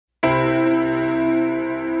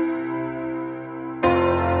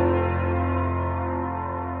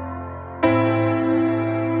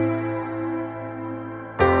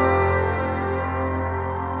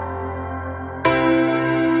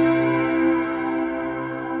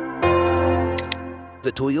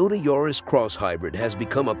The Toyota Yaris Cross Hybrid has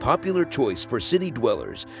become a popular choice for city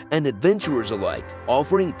dwellers and adventurers alike,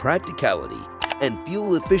 offering practicality and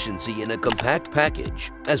fuel efficiency in a compact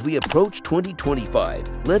package. As we approach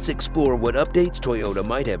 2025, let's explore what updates Toyota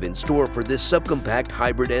might have in store for this subcompact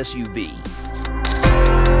hybrid SUV.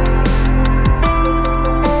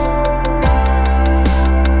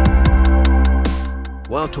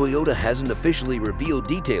 While Toyota hasn't officially revealed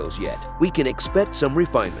details yet, we can expect some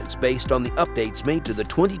refinements based on the updates made to the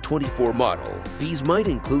 2024 model. These might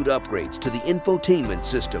include upgrades to the infotainment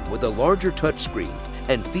system with a larger touchscreen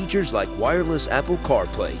and features like wireless Apple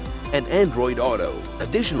CarPlay and Android Auto.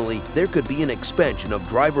 Additionally, there could be an expansion of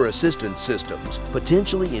driver assistance systems,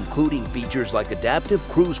 potentially including features like adaptive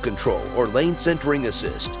cruise control or lane centering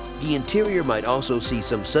assist. The interior might also see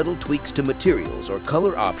some subtle tweaks to materials or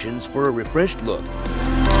color options for a refreshed look.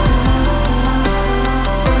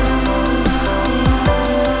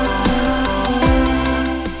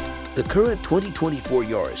 The current 2024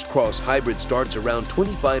 Yaris Cross Hybrid starts around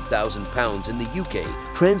 £25,000 in the UK,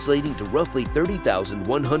 translating to roughly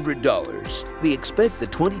 $30,100. We expect the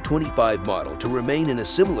 2025 model to remain in a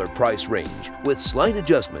similar price range, with slight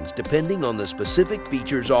adjustments depending on the specific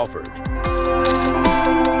features offered.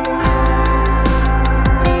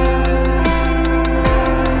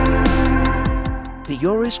 The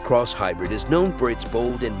Yaris Cross Hybrid is known for its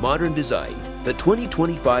bold and modern design. The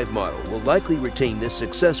 2025 model will likely retain this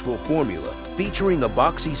successful formula, featuring a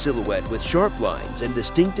boxy silhouette with sharp lines and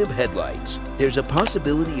distinctive headlights. There's a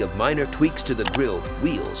possibility of minor tweaks to the grille,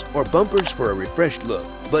 wheels, or bumpers for a refreshed look,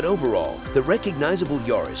 but overall, the recognizable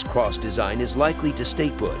Yaris Cross design is likely to stay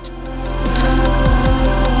put.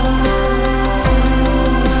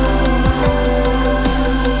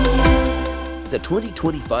 The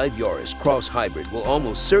 2025 Yaris Cross Hybrid will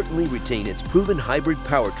almost certainly retain its proven hybrid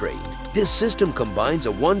powertrain. This system combines a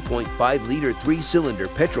 1.5-liter 3-cylinder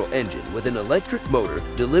petrol engine with an electric motor,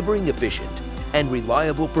 delivering efficient and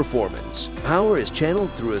reliable performance. Power is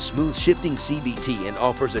channeled through a smooth shifting CVT and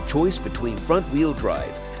offers a choice between front-wheel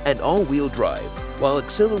drive and all-wheel drive. While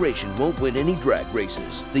acceleration won't win any drag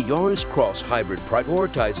races, the Yaris Cross Hybrid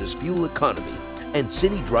prioritizes fuel economy and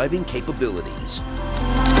city driving capabilities.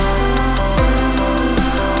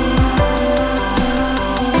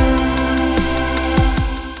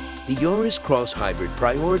 The Yaris Cross Hybrid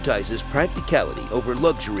prioritizes practicality over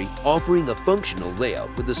luxury, offering a functional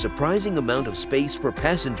layout with a surprising amount of space for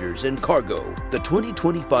passengers and cargo. The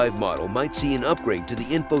 2025 model might see an upgrade to the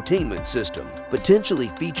infotainment system,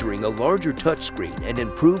 potentially featuring a larger touchscreen and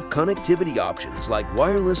improved connectivity options like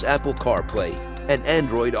wireless Apple CarPlay and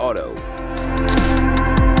Android Auto.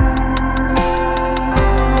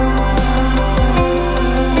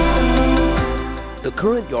 The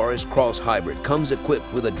current Yaris Cross Hybrid comes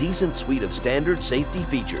equipped with a decent suite of standard safety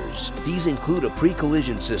features. These include a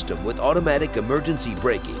pre-collision system with automatic emergency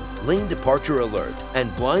braking, lane departure alert,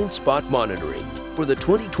 and blind spot monitoring. For the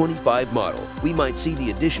 2025 model, we might see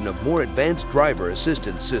the addition of more advanced driver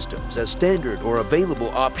assistance systems as standard or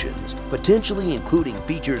available options, potentially including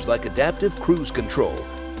features like adaptive cruise control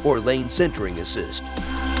or lane centering assist.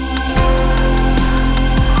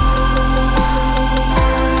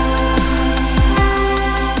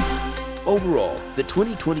 Overall, the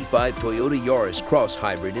 2025 Toyota Yaris Cross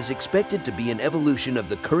Hybrid is expected to be an evolution of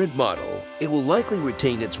the current model. It will likely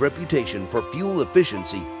retain its reputation for fuel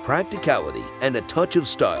efficiency, practicality, and a touch of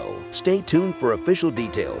style. Stay tuned for official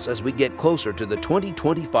details as we get closer to the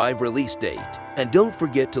 2025 release date. And don't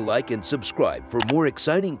forget to like and subscribe for more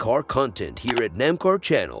exciting car content here at NamCar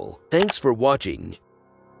channel. Thanks for watching.